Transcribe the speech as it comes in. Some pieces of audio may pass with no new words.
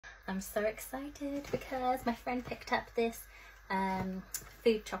I'm so excited because my friend picked up this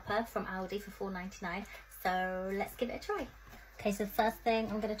food chopper from Aldi for $4.99. So let's give it a try. Okay, so the first thing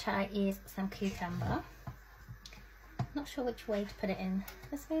I'm going to try is some cucumber. Not sure which way to put it in.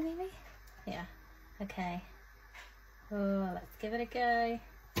 This way maybe? Yeah. Okay. Oh, let's give it a go.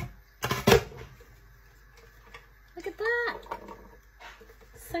 Look at that!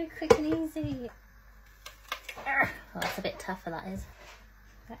 So quick and easy. Oh, that's a bit tougher, that is.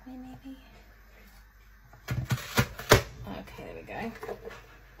 That way maybe? Okay, there we go.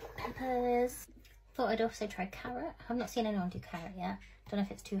 Peppers. Thought I'd also try carrot. I've not seen anyone do carrot yet. Don't know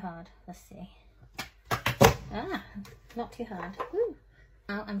if it's too hard. Let's see. Ah, not too hard. Woo.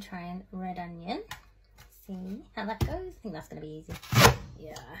 Now I'm trying red onion. See how that goes. I think that's going to be easy.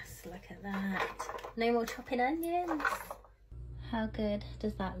 Yes, look at that. No more chopping onions. How good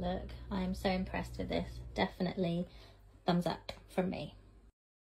does that look? I am so impressed with this. Definitely thumbs up from me.